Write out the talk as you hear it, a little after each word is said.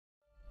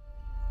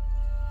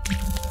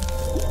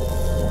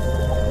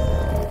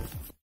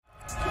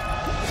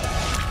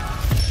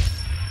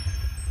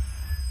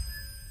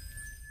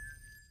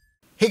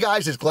Hey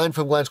guys, it's Glenn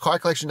from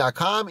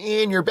glenscarcollection.com,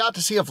 and you're about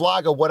to see a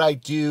vlog of what I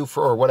do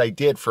for, or what I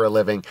did for a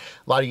living.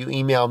 A lot of you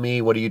email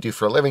me, what do you do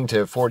for a living,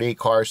 to 48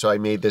 cars, so I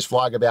made this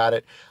vlog about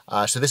it.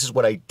 So this is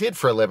what I did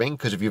for a living,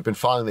 because if you've been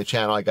following the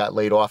channel, I got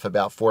laid off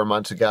about 4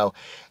 months ago.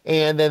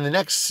 And then the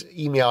next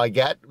email I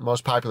get,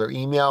 most popular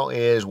email,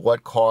 is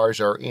what cars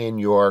are in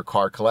your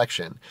car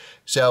collection.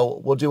 So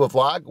we'll do a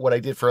vlog, what I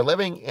did for a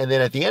living, and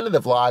then at the end of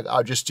the vlog,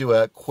 I'll just do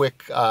a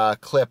quick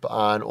clip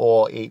on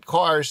all 8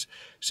 cars,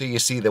 so you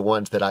see the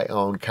ones that I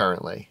own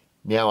currently.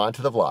 Now on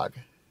to the vlog.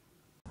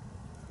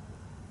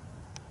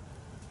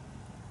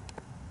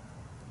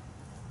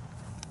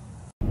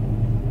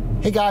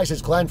 Hey guys,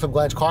 it's Glenn from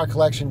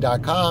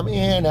glenscarcollection.com,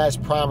 and as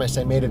promised,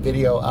 I made a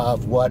video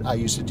of what I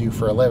used to do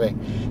for a living.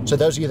 So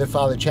those of you that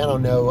follow the channel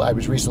know I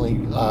was recently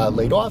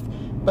laid off,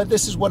 but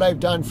this is what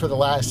I've done for the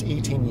last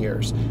 18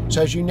 years.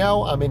 So as you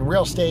know, I'm in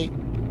real estate.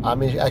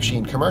 I'm actually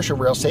in commercial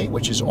real estate,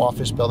 which is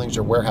office buildings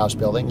or warehouse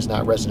buildings,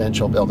 not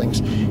residential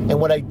buildings. And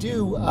what I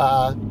do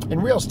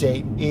in real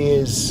estate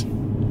is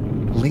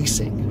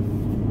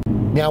leasing.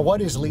 Now,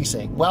 what is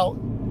leasing? Well,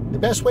 the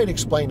best way to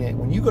explain it,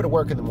 when you go to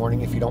work in the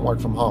morning, if you don't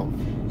work from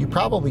home, you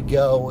probably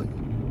go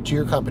to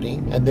your company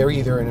and they're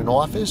either in an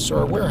office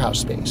or a warehouse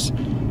space.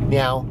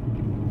 Now,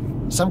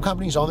 some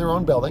companies own their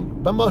own building,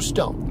 but most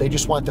don't. They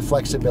just want the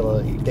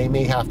flexibility. They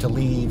may have to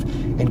leave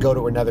and go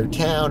to another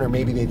town, or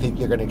maybe they think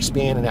they're going to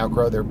expand and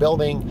outgrow their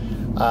building.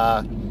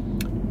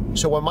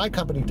 So what my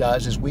company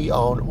does is we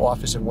own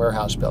office and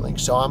warehouse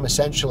buildings. So I'm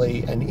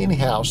essentially an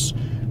in-house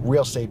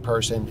real estate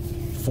person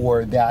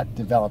for that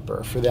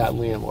developer, for that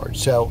landlord.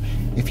 So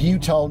if you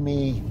told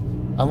me,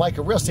 unlike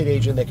a real estate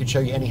agent that could show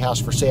you any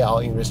house for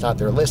sale, even if it's not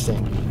their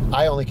listing,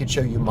 I only could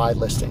show you my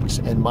listings,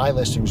 and my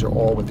listings are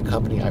all with the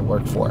company I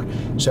work for.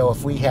 So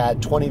if we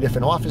had 20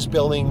 different office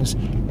buildings,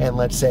 and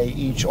let's say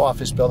each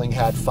office building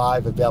had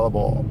 5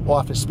 available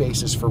office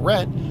spaces for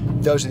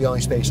rent, those are the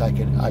only space I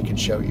can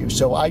show you.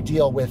 So I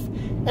deal with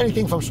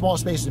anything from small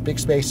spaces to big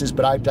spaces,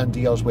 but I've done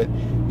deals with,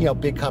 you know,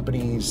 big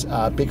companies,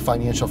 big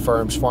financial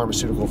firms,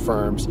 pharmaceutical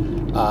firms,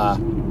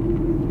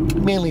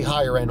 mainly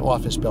higher end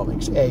office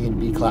buildings, A and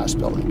B class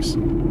buildings.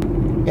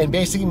 And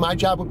basically my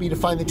job would be to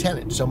find the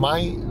tenant. So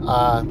my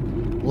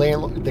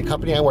landlord, the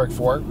company I work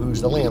for,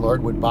 who's the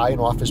landlord, would buy an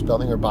office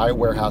building or buy a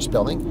warehouse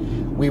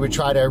building. We would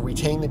try to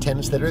retain the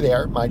tenants that are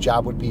there. My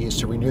job would be is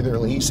to renew their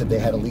lease. If they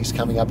had a lease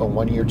coming up on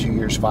 1 year, 2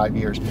 years, 5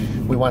 years,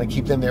 we want to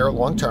keep them there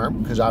long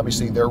term, because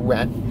obviously their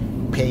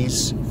rent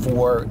pays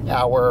for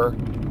our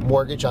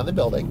mortgage on the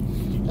building.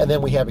 And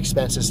then we have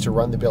expenses to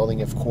run the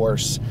building, of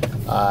course,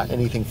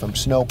 anything from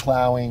snow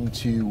plowing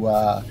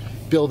to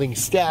building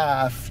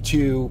staff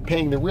to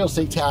paying the real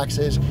estate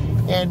taxes.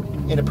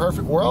 And in a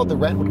perfect world, the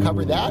rent would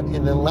cover that,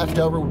 and then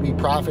leftover would be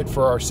profit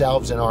for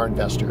ourselves and our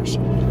investors.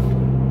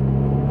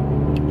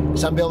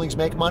 Some buildings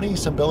make money,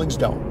 some buildings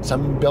don't.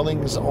 Some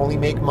buildings only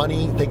make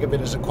money, think of it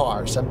as a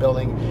car. Some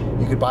building,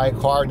 you could buy a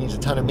car, needs a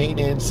ton of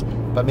maintenance,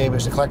 but maybe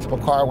it's a collectible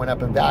car, went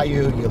up in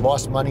value, you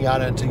lost money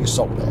on it until you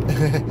sold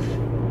it.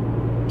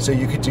 So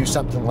you could do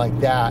something like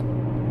that,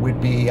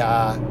 would be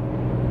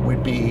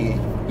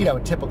you know,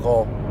 a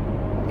typical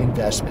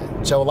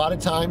investment. So a lot of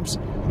times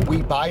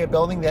we buy a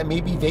building that may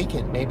be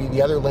vacant. Maybe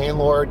the other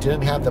landlord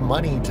didn't have the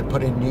money to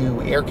put in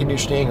new air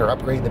conditioning or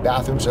upgrade the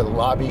bathrooms or the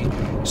lobby,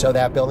 so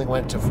that building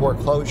went to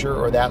foreclosure,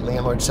 or that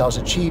landlord sells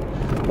it cheap.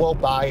 We'll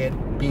buy it,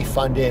 be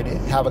funded,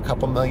 have a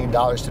couple $1 million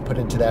to put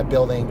into that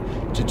building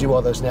to do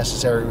all those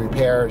necessary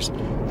repairs,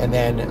 and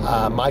then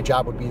my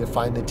job would be to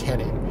find the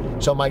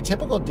tenant. So my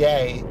typical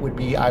day would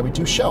be, I would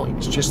do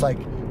showings, just like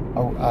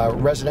a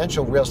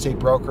residential real estate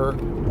broker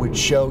would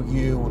show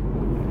you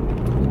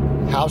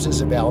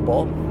houses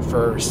available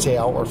for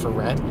sale or for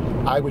rent.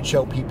 I would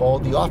show people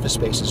the office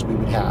spaces we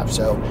would have.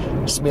 So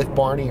Smith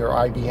Barney or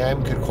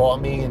IBM could call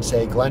me and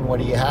say, Glenn, what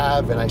do you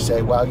have? And I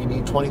say, well, you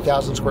need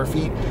 20,000 square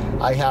feet.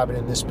 I have it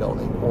in this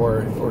building,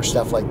 or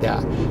stuff like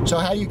that. So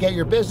how you get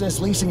your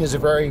business, leasing is a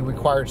very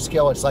required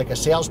skill. It's like a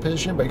sales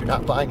position, but you're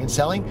not buying and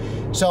selling.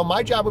 So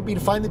my job would be to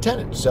find the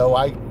tenant. So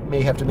I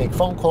may have to make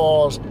phone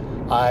calls.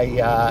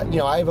 I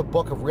have a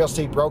book of real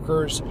estate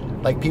brokers.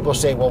 Like, people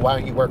say, well, why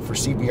don't you work for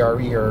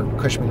CBRE or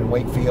Cushman &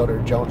 Wakefield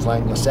or Jones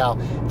Lang LaSalle?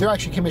 They're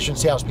actually commissioned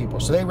salespeople.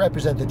 So they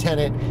represent the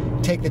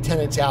tenant, take the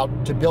tenants out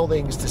to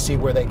buildings to see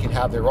where they can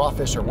have their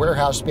office or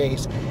warehouse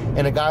space.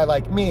 And a guy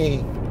like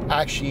me,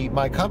 actually,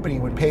 my company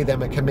would pay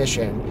them a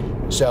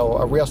commission. So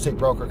a real estate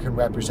broker can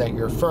represent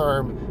your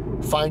firm,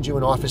 find you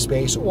an office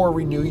space, or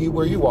renew you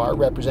where you are,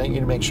 represent you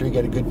to make sure you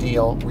get a good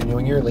deal,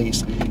 renewing your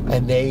lease,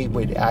 and they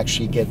would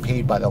actually get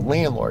paid by the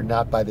landlord,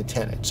 not by the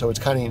tenant. So it's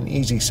kind of an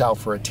easy sell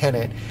for a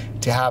tenant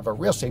to have a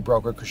real estate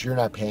broker, because you're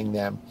not paying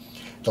them,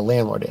 the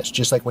landlord is.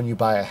 Just like when you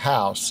buy a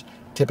house,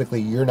 typically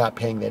you're not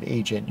paying that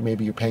agent,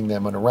 maybe you're paying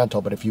them on a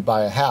rental, but if you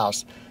buy a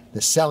house, the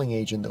selling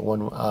agent,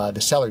 the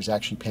seller is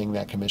actually paying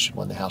that commission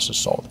when the house is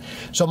sold.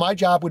 So my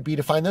job would be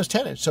to find those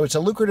tenants. So it's a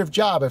lucrative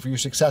job if you're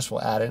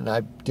successful at it, and I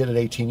did it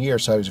 18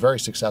 years, so I was very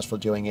successful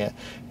doing it.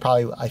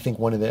 Probably, I think,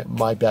 one of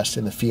my best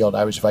in the field.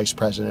 I was vice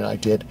president. I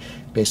did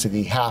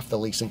basically half the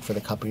leasing for the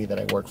company that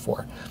I worked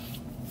for.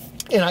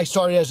 And I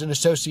started as an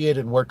associate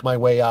and worked my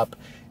way up,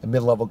 a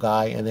mid-level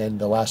guy, and then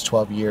the last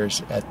 12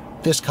 years at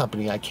this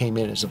company, I came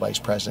in as a vice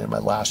president, my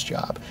last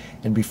job.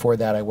 And before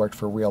that, I worked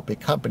for a real big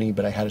company,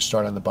 but I had to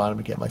start on the bottom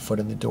to get my foot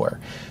in the door.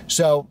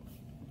 So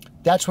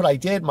that's what I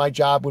did. My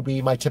job would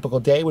be, my typical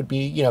day would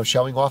be, you know,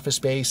 showing office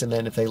space, and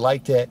then if they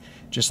liked it,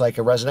 just like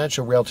a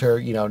residential realtor,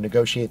 you know,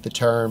 negotiate the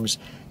terms,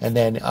 and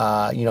then,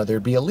 you know,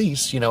 there'd be a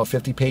lease, you know, a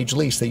 50-page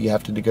lease that you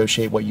have to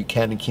negotiate what you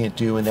can and can't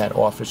do in that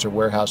office or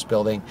warehouse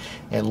building,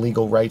 and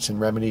legal rights and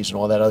remedies and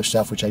all that other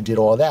stuff, which I did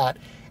all that.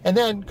 And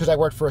then, because I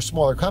worked for a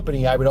smaller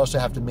company, I would also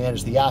have to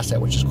manage the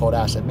asset, which is called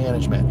asset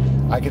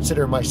management. I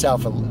consider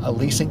myself a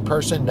leasing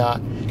person, not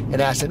an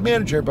asset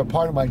manager, but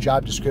part of my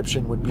job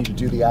description would be to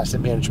do the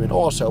asset management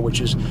also, which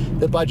is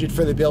the budget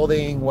for the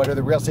building, what are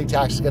the real estate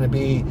taxes going to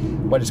be,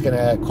 what it's going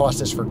to cost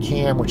us for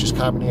CAM, which is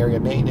common area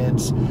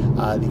maintenance,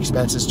 the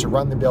expenses to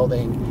run the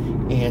building,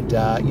 and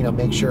you know,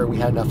 make sure we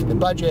had enough in the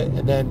budget.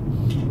 And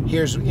then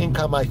here's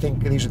income. I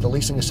think these are the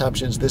leasing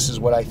assumptions. This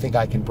is what I think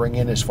I can bring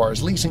in as far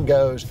as leasing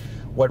goes,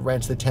 what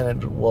rents the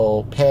tenant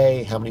will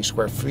pay, how many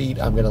square feet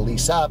I'm going to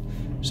lease up.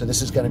 So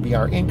this is going to be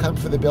our income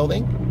for the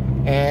building.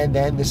 And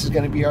then this is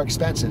going to be our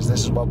expenses. This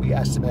is what we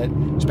estimate,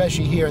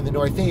 especially here in the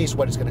Northeast,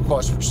 what it's going to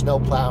cost for snow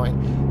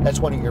plowing. That's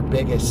one of your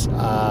biggest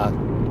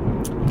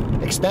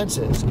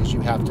expenses, is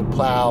you have to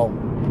plow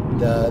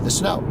the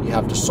snow. You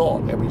have to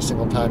salt every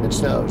single time it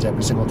snows,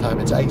 every single time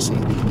it's icy.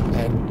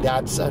 And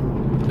that's a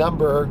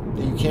number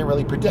that you can't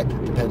really predict.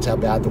 It depends how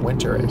bad the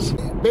winter is.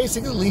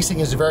 Basically,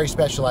 leasing is a very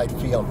specialized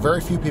field. Very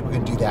few people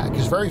can do that,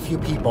 because very few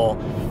people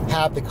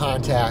have the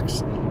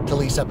contacts to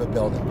lease up a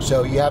building.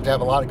 So you have to have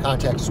a lot of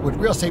contacts with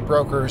real estate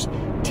brokers,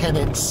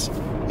 tenants,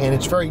 and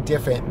it's very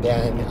different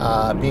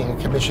than being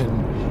a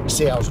commission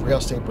sales real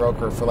estate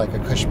broker for like a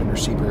Cushman or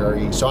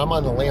CBRE. So I'm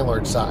on the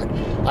landlord side.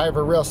 I have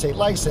a real estate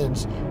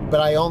license, but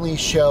I only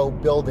show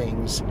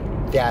buildings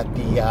that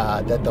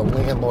the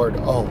landlord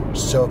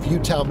owns. So if you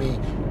tell me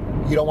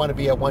you don't want to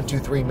be at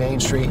 123 Main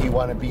Street, you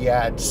want to be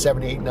at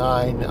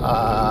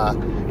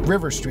 789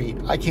 River Street,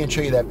 I can't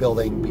show you that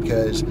building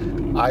because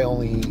I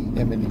only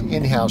am an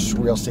in-house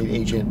real estate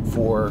agent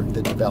for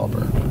the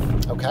developer,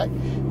 okay?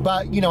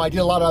 But, you know, I did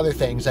a lot of other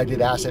things. I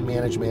did asset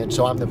management,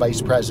 so I'm the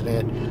vice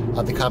president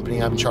of the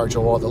company. I'm in charge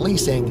of all the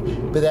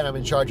leasing, but then I'm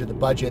in charge of the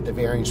budget, the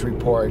variance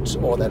reports,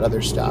 all that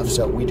other stuff.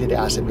 So we did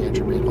asset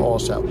management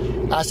also.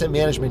 Asset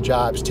management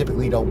jobs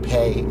typically don't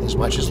pay as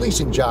much as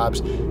leasing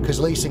jobs, because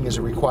leasing is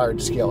a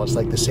required skill. It's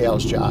like the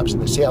sales jobs,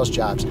 and the sales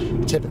jobs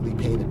typically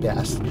pay the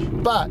best.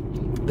 But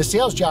the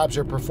sales jobs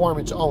are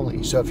performance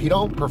only. So if you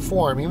don't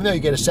perform, even though you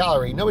get a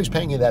salary, nobody's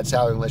paying you that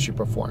salary unless you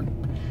perform.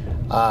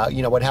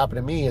 You know, what happened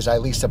to me is I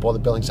leased up all the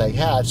buildings I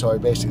had, so I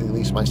basically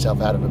leased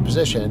myself out of a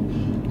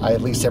position. I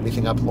had leased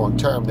everything up long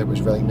term. There was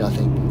really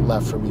nothing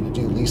left for me to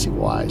do leasing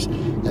wise.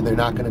 And they're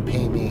not going to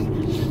pay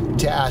me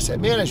to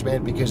asset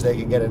management, because they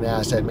can get an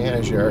asset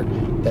manager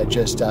that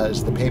just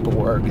does the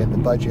paperwork and the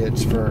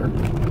budgets for,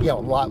 you know, a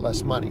lot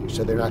less money.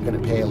 So they're not going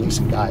to pay a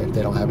leasing guy if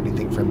they don't have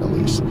anything for him to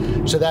lease.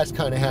 So that's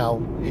kind of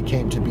how it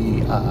came to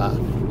be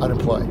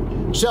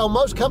unemployed. So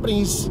most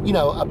companies, you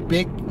know, a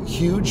big,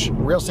 huge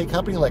real estate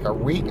company like a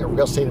REIT, a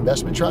real estate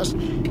investment trust,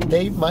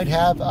 they might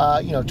have,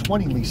 you know,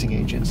 20 leasing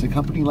agents. A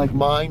company like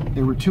mine,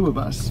 there were 2 of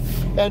us.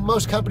 And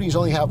most companies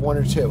only have 1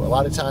 or 2. A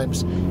lot of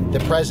times,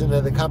 the president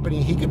of the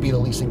company, he could be the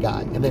leasing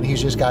guy. And then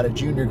he's just got a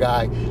junior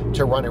guy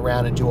to run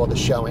around and do all the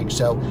showing.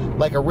 So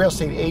like a real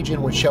estate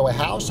agent would show a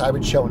house, I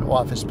would show an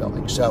office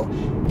building. So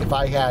if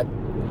I had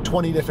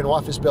 20 different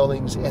office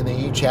buildings and they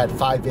each had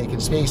 5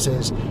 vacant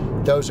spaces,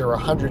 those are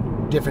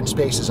 100 different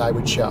spaces I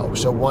would show.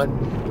 So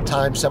one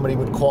time somebody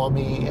would call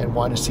me and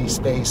want to see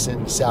space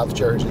in South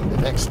Jersey.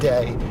 The next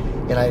day,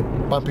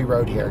 and bumpy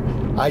road here,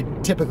 I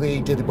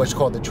typically did what's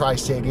called the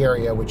tri-state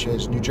area, which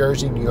is New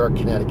Jersey, New York,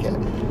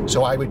 Connecticut.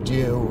 So I would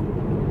do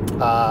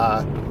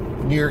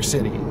New York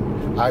City,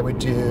 I would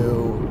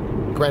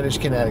do Greenwich,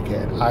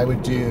 Connecticut, I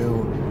would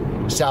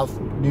do South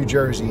New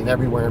Jersey, and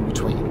everywhere in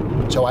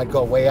between. So I'd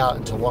go way out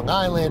into Long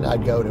Island,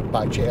 I'd go to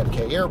by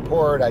JFK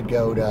Airport, I'd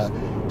go to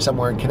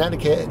somewhere in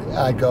Connecticut,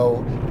 I'd go,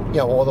 you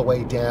know, all the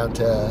way down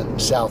to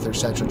South or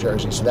Central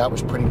Jersey. So that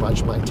was pretty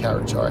much my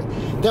territory.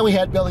 Then we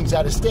had buildings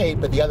out of state,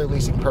 but the other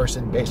leasing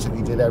person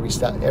basically did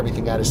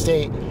everything out of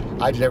state.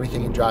 I did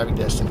everything in driving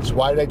distance.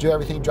 Why did I do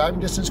everything in driving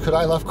distance? Because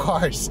I love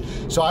cars.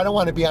 So I don't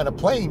want to be on a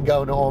plane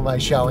going to all my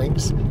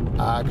showings,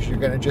 because you're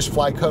going to just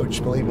fly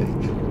coach, believe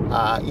me.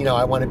 You know,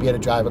 I want to be able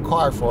to drive a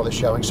car for all the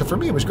showings. So for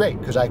me, it was great,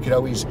 because I could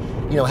always,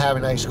 you know, have a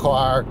nice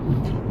car.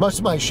 Most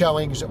of my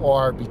showings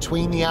are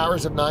between the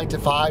hours of 9 to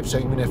 5. So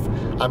even if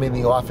I'm in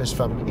the office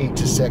from 8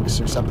 to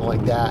 6 or something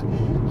like that,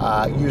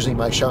 usually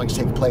my showings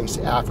take place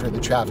after the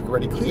traffic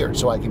already cleared,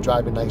 so I can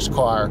drive a nice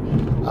car.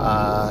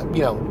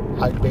 You know,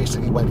 I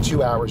basically went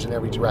 2 hours in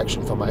every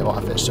direction from my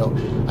office. So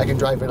I can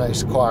drive a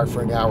nice car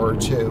for an hour or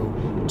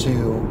 2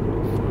 to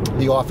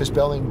the office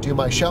building, do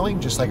my showing,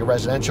 just like a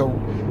residential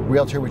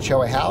realtor would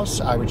show a house.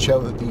 I would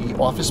show the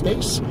office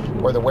space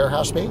or the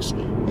warehouse space,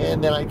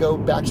 and then I go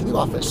back to the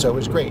office. So it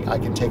was great. I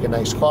can take a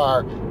nice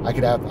car.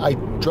 I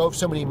drove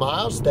so many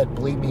miles that,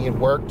 believe me, it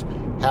worked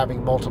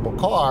having multiple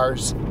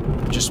cars,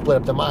 just split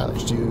up the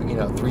mileage. Do, you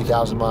know,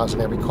 3,000 miles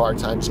in every car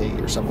times 8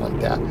 or something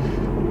like that.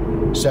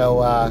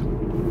 So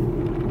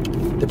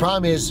the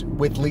problem is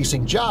with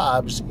leasing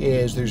jobs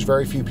is there's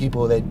very few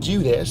people that do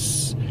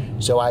this.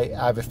 So I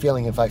have a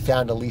feeling if I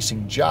found a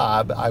leasing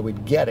job, I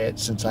would get it,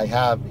 since I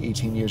have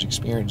 18 years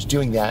experience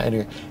doing that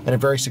and a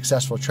very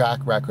successful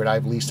track record.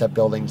 I've leased up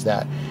buildings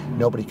that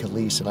nobody could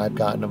lease, and I've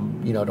gotten them,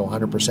 you know, to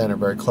 100% or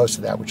very close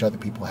to that, which other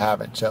people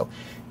haven't. So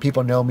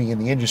people know me in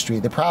the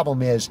industry. The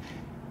problem is,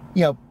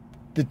 you know,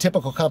 the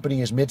typical company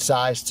is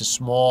mid-sized to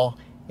small,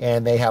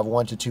 and they have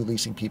 1 to 2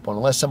 leasing people. And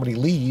unless somebody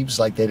leaves,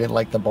 like they didn't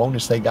like the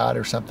bonus they got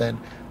or something,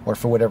 or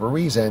for whatever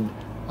reason,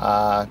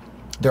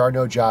 there are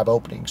no job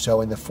openings. So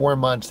in the 4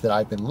 months that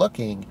I've been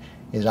looking,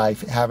 I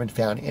haven't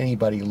found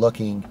anybody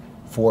looking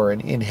for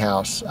an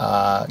in-house,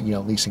 you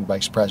know, leasing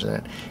vice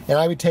president. And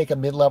I would take a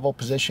mid-level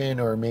position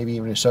or maybe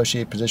even an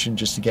associate position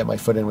just to get my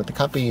foot in with the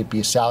company. It'd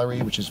be a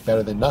salary, which is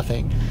better than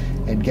nothing,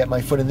 and get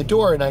my foot in the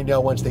door. And I know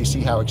once they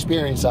see how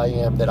experienced I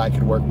am that I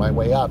could work my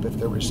way up if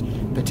there was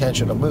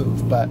potential to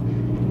move. But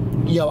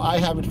you know, I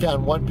haven't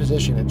found one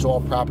position. It's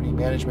all property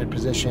management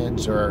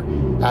positions or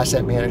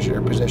asset manager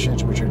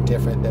positions, which are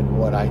different than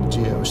what I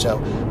do. So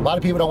a lot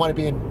of people don't want to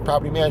be in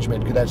property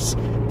management because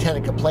that's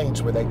tenant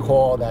complaints where they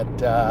call that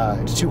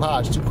it's too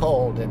hot, it's too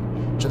cold.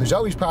 And so there's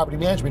always property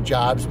management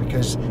jobs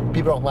because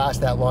people don't last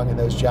that long in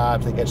those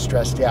jobs. They get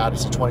stressed out.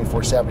 It's a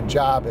 24/7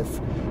 job. If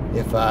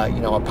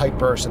you know, a pipe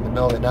bursts in the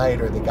middle of the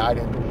night or the guy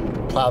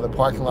didn't plow the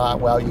parking lot,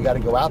 well, you got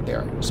to go out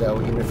there.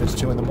 So even if it's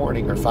 2 in the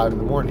morning or 5 in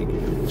the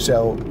morning.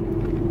 So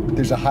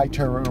there's a high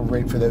turnover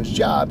rate for those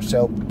jobs.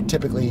 So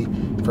typically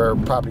for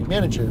property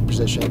manager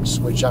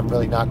positions, which I'm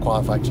really not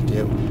qualified to do,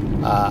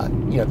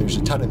 you know, there's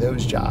a ton of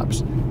those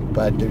jobs,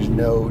 but there's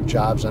no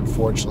jobs,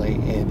 unfortunately,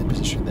 in the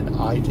position that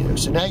I do.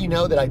 So now you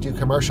know that I do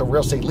commercial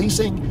real estate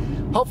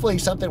leasing. Hopefully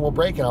something will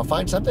break and I'll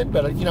find something,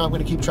 but you know, I'm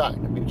going to keep trying.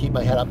 I'm going to keep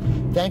my head up.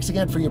 Thanks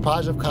again for your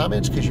positive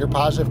comments, because your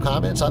positive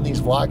comments on these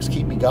vlogs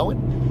keep me going.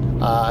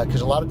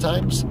 Because a lot of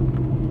times,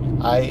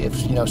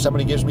 if you know,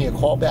 somebody gives me a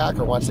call back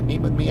or wants to meet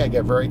with me, I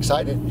get very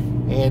excited.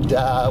 And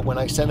when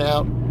I send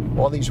out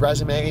all these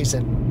resumes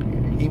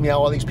and email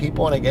all these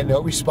people and I get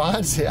no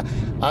response,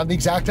 I'm the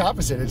exact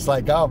opposite. It's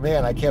like, oh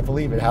man, I can't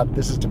believe it. How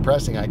this is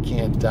depressing. I'm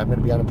going to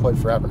be unemployed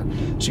forever.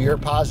 So your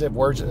positive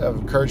words of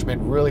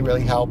encouragement really,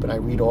 really help, and I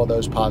read all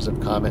those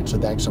positive comments. So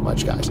thanks so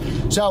much, guys.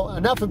 So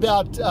enough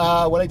about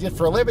what I did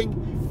for a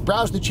living.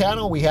 Browse the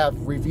channel. We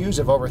have reviews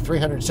of over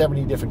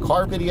 370 different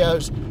car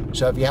videos.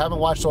 So if you haven't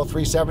watched all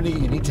 370,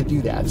 you need to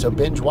do that. So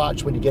binge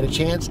watch when you get a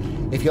chance.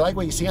 If you like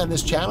what you see on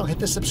this channel, hit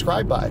the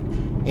subscribe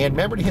button. And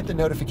remember to hit the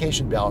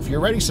notification bell. If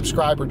you're already a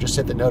subscriber, just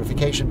hit the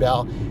notification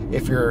bell.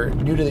 If you're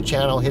new to the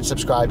channel, hit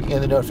subscribe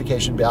and the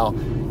notification bell.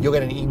 You'll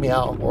get an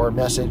email or a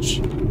message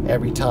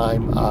every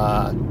time.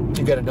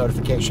 You get a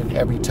notification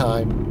every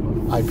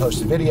time I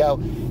post a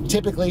video.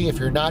 Typically, if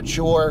you're not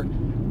sure,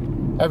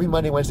 every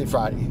Monday, Wednesday,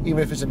 Friday. Even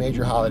if it's a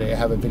major holiday, I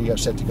have a video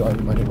set to go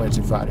every Monday,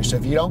 Wednesday, Friday. So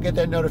if you don't get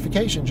that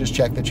notification, just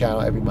check the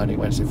channel every Monday,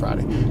 Wednesday,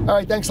 Friday. All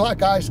right, thanks a lot,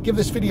 guys. Give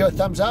this video a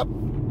thumbs up.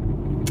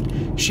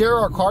 Share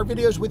our car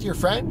videos with your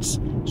friends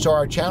so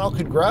our channel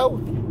could grow,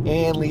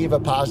 and leave a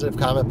positive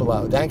comment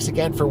below. Thanks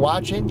again for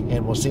watching,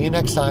 and we'll see you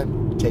next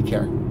time. Take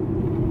care.